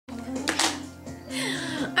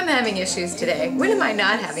having issues today? When am I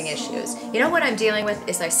not having issues? You know what I'm dealing with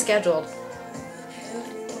is I scheduled,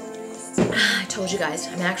 I told you guys,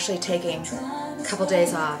 I'm actually taking a couple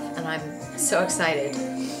days off, and I'm so excited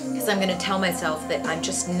because I'm going to tell myself that I'm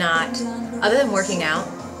just not, other than working out,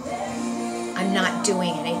 I'm not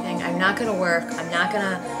doing anything. I'm not going to work. I'm not going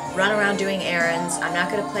to run around doing errands. I'm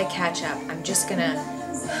not going to play catch up. I'm just going to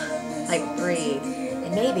like breathe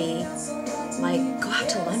and maybe like go out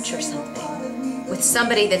to lunch or something with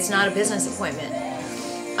somebody that's not a business appointment.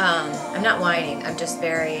 I'm not whining. I'm just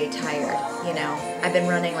very tired, you know. I've been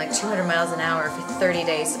running like 200 miles an hour for 30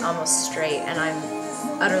 days almost straight, and I'm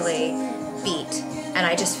utterly beat. And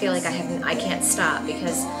I just feel like I can't stop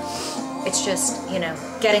because it's just, you know,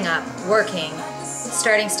 getting up, working,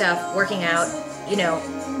 starting stuff, working out, you know,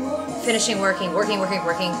 finishing working,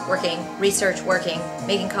 research, working,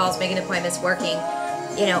 making calls, making appointments, working,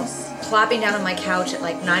 you know, plopping down on my couch at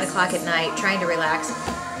like 9 o'clock at night, trying to relax.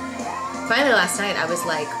 Finally last night I was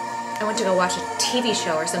like, I went to go watch a TV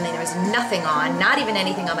show or something. There was nothing on, not even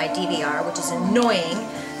anything on my DVR, which is annoying.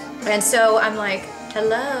 And so I'm like,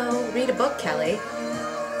 hello, read a book, Kelly.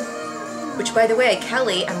 Which, by the way,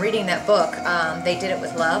 Kelly, I'm reading that book. They Did It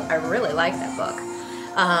With Love. I really like that book.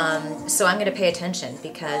 So I'm going to pay attention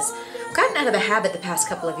because I've gotten out of the habit the past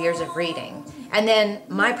couple of years of reading. And then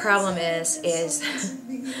my problem is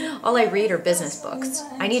all I read are business books.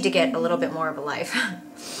 I need to get a little bit more of a life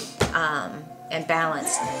and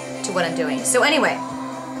balance to what I'm doing. So anyway,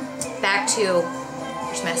 back to,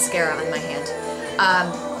 there's mascara on my hand.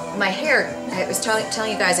 My hair, I was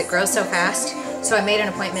telling you guys, it grows so fast. So I made an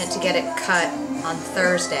appointment to get it cut on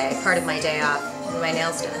Thursday, part of my day off, and my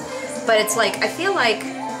nails done. But it's like, I feel like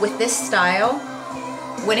with this style,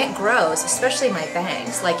 when it grows, especially my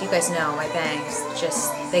bangs, like you guys know, my bangs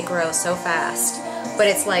just, they grow so fast. But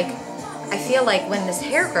it's like, I feel like when this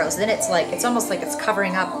hair grows, then it's like, it's almost like it's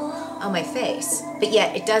covering up on my face. But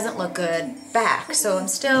yet it doesn't look good back. So I'm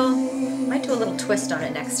still, might do a little twist on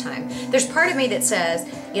it next time. There's part of me that says,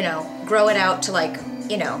 you know, grow it out to like,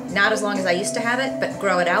 you know, not as long as I used to have it, but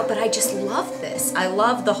grow it out. But I just love this. I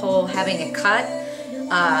love the whole having it cut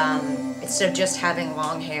instead of just having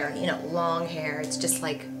long hair. You know, long hair. It's just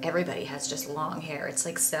like everybody has just long hair. It's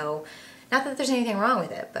like so, not that there's anything wrong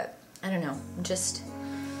with it, but I don't know. I'm just,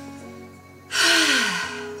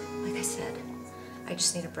 like I said, I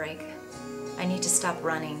just need a break. I need to stop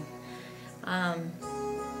running.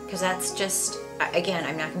 Because that's just, again,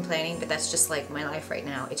 I'm not complaining, but that's just like my life right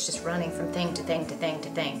now. It's just running from thing to thing to thing to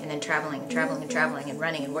thing, and then traveling and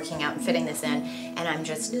running and working out and fitting this in, and I'm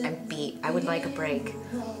beat. I would like a break,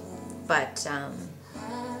 but I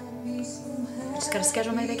just gotta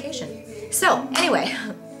schedule my vacation. So anyway,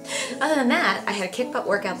 other than that, I had a kick butt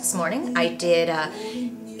workout this morning. I did,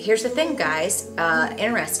 here's the thing, guys,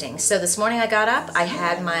 interesting. So this morning I got up, I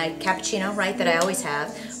had my cappuccino, right, that I always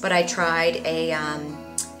have, but I tried a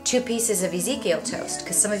 2 pieces of Ezekiel toast,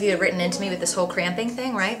 because some of you have written into me with this whole cramping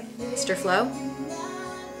thing, right? Mr. Flo?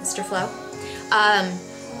 Mr. Flo?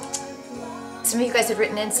 Some of you guys have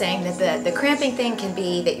written in saying that the cramping thing can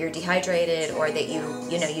be that you're dehydrated or that you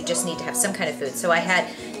know, you just need to have some kind of food. So I had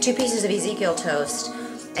 2 pieces of Ezekiel toast,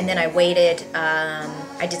 and then I waited,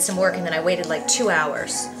 I did some work, and then I waited like 2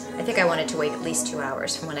 hours. I think I wanted to wait at least 2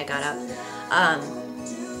 hours from when I got up.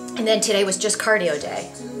 And then today was just cardio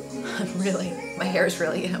day. Really, my hair is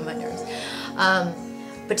really getting on my nerves.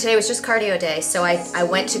 But today was just cardio day, so I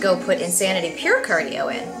went to go put Insanity Pure Cardio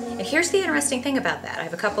in. And here's the interesting thing about that. I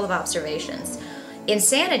have a couple of observations.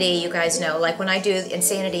 Insanity, you guys know, like when I do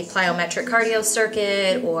Insanity Plyometric Cardio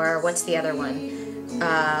Circuit, or what's the other one?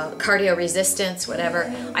 Cardio Resistance, whatever.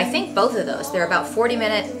 I think both of those, they're about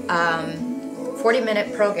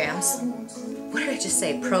 40-minute programs. What did I just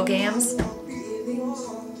say? Programs?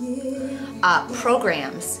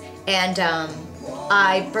 Programs. And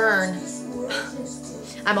I burn,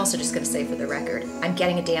 I'm also just going to say for the record, I'm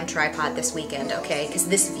getting a damn tripod this weekend, okay? Because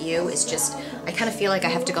this view is just, I kind of feel like I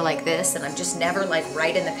have to go like this, and I'm just never like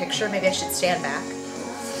right in the picture. Maybe I should stand back.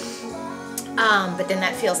 But then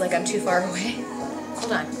that feels like I'm too far away.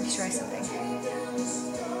 Hold on, let me try something.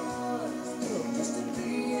 Ooh.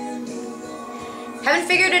 Haven't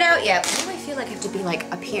figured it out yet. Why do I feel like I have to be like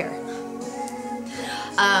up here?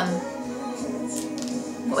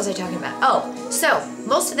 What was I talking about? Oh, so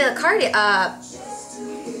most of the cardio,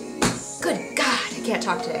 good God, I can't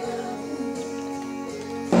talk today.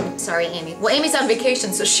 Sorry, Amy. Well, Amy's on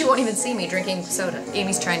vacation, so she won't even see me drinking soda.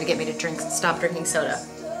 Amy's trying to get me to stop drinking soda.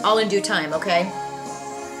 All in due time, okay?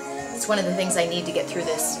 It's one of the things I need to get through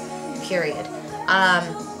this period.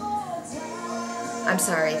 I'm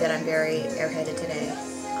sorry that I'm very airheaded today.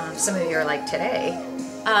 Some of you are like, today?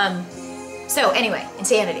 So anyway,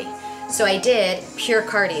 insanity. So I did Pure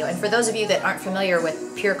Cardio, and for those of you that aren't familiar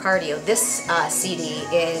with Pure Cardio, this CD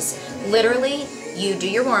is literally, you do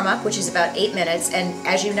your warm-up, which is about 8 minutes, and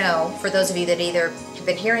as you know, for those of you that either have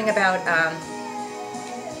been hearing about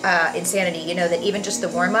insanity, you know that even just the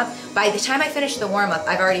warm-up, by the time I finish the warm-up,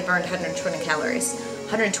 I've already burned 120 calories.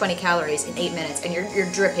 120 calories in 8 minutes, and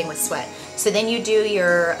you're dripping with sweat. So then you do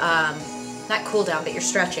your, not cool down, but you're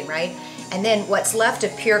stretching, right? And then what's left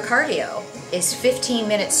of Pure Cardio is 15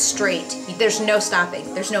 minutes straight. There's no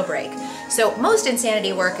stopping, there's no break. So most insanity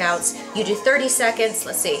workouts, you do 30 seconds,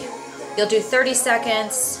 let's see, you'll do 30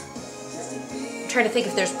 seconds, I'm trying to think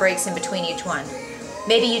if there's breaks in between each one.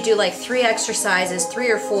 Maybe you do like 3 exercises,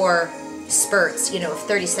 3 or 4 spurts, you know, of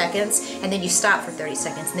 30 seconds, and then you stop for 30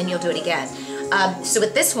 seconds, and then you'll do it again. So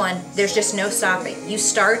with this one, there's just no stopping. You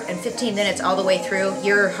start, and 15 minutes all the way through,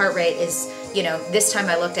 your heart rate is, you know, this time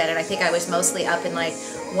I looked at it, I think I was mostly up in like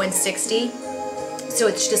 160. So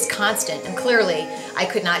it's just constant, and clearly I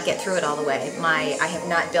could not get through it all the way. I have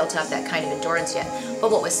not built up that kind of endurance yet.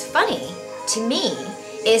 But what was funny to me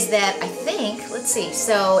is that I think, let's see,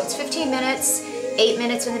 so it's 15 minutes, 8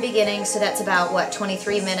 minutes in the beginning, so that's about, what,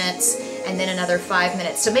 23 minutes, and then another 5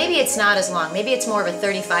 minutes. So maybe it's not as long. Maybe it's more of a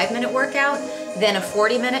 35-minute workout than a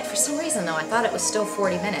 40-minute. For some reason, though, I thought it was still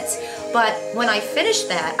 40 minutes. But when I finished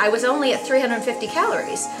that, I was only at 350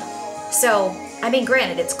 calories. So, I mean,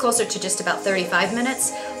 granted, it's closer to just about 35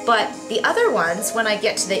 minutes, but the other ones, when I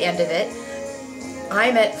get to the end of it,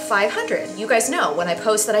 I'm at 500. You guys know, when I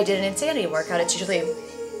post that I did an insanity workout, it's usually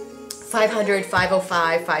 500,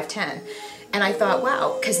 505, 510. And I thought,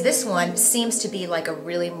 wow, because this one seems to be like a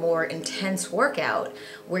really more intense workout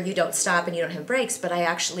where you don't stop and you don't have breaks, but I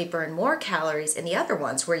actually burn more calories in the other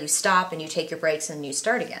ones where you stop and you take your breaks and you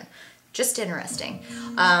start again. Just interesting.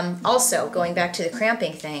 Also, going back to the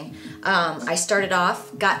cramping thing, I started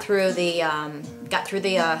off, got through the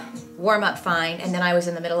warm-up fine, and then I was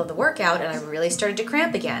in the middle of the workout and I really started to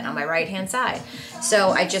cramp again on my right-hand side. So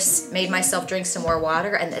I just made myself drink some more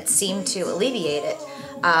water, and it seemed to alleviate it.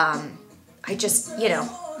 I just, you know,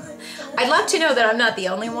 I'd love to know that I'm not the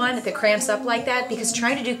only one that cramps up like that, because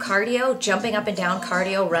trying to do cardio, jumping up and down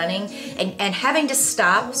cardio, running, and having to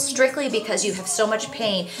stop strictly because you have so much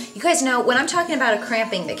pain. You guys know, when I'm talking about a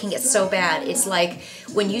cramping that can get so bad, it's like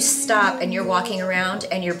when you stop and you're walking around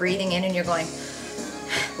and you're breathing in and you're going,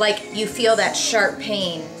 like you feel that sharp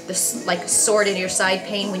pain, this like sword in your side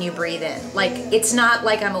pain when you breathe in. Like, it's not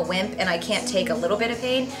like I'm a wimp and I can't take a little bit of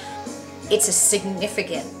pain. It's a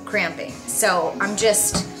significant cramping. So I'm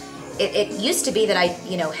just, it used to be that I,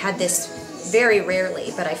 you know, had this very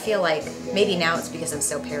rarely, but I feel like maybe now it's because I'm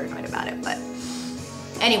so paranoid about it. But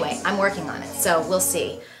anyway, I'm working on it, so we'll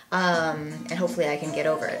see. And hopefully I can get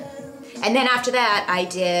over it. And then after that, I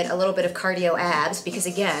did a little bit of cardio abs, because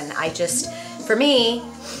again, I just, for me,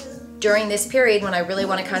 during this period when I really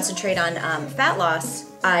want to concentrate on fat loss,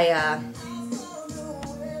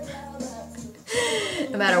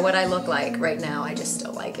 no matter what I look like right now, I just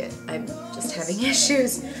don't like it. I'm just having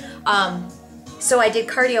issues. So I did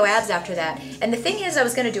cardio abs after that. And the thing is, I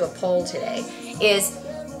was going to do a poll today, is,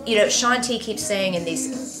 you know, Sean T keeps saying in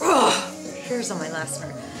these, here's on my last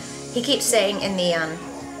nerve. He keeps saying in the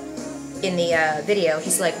video,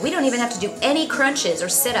 he's like, we don't even have to do any crunches or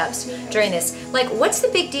sit-ups during this. Like, what's the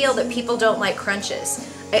big deal that people don't like crunches?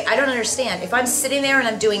 I don't understand. If I'm sitting there and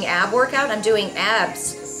I'm doing ab workout, I'm doing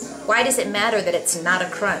abs. Why does it matter that it's not a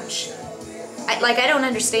crunch? I don't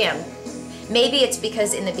understand. Maybe it's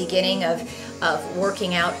because in the beginning of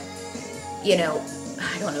working out, you know,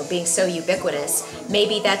 I don't know, being so ubiquitous,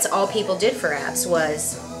 maybe that's all people did for abs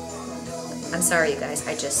was, I'm sorry you guys,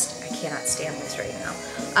 I cannot stand this right now.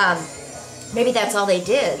 Maybe that's all they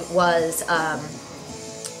did was,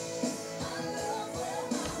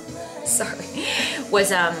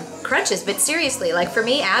 crunches. But seriously, like for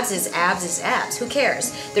me, abs is abs. Who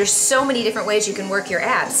cares? There's so many different ways you can work your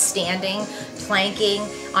abs. Standing, planking,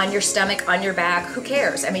 on your stomach, on your back. Who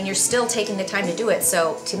cares? I mean, you're still taking the time to do it.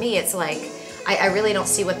 So to me, it's like, I really don't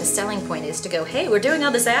see what the selling point is to go, hey, we're doing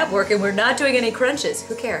all this ab work and we're not doing any crunches.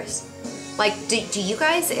 Who cares? Like, do you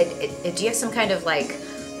guys, do you have some kind of like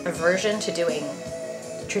aversion to doing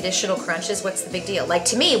traditional crunches? What's the big deal? Like,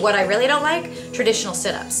 to me, what I really don't like, traditional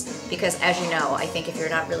sit-ups, because as you know, I think if you're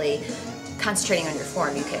not really concentrating on your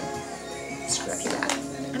form, you can screw up your back.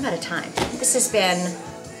 I'm out of time. This has been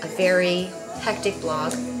a very hectic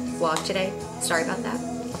vlog today. Sorry about that.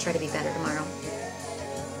 I'll try to be better tomorrow.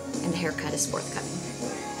 And the haircut is forthcoming.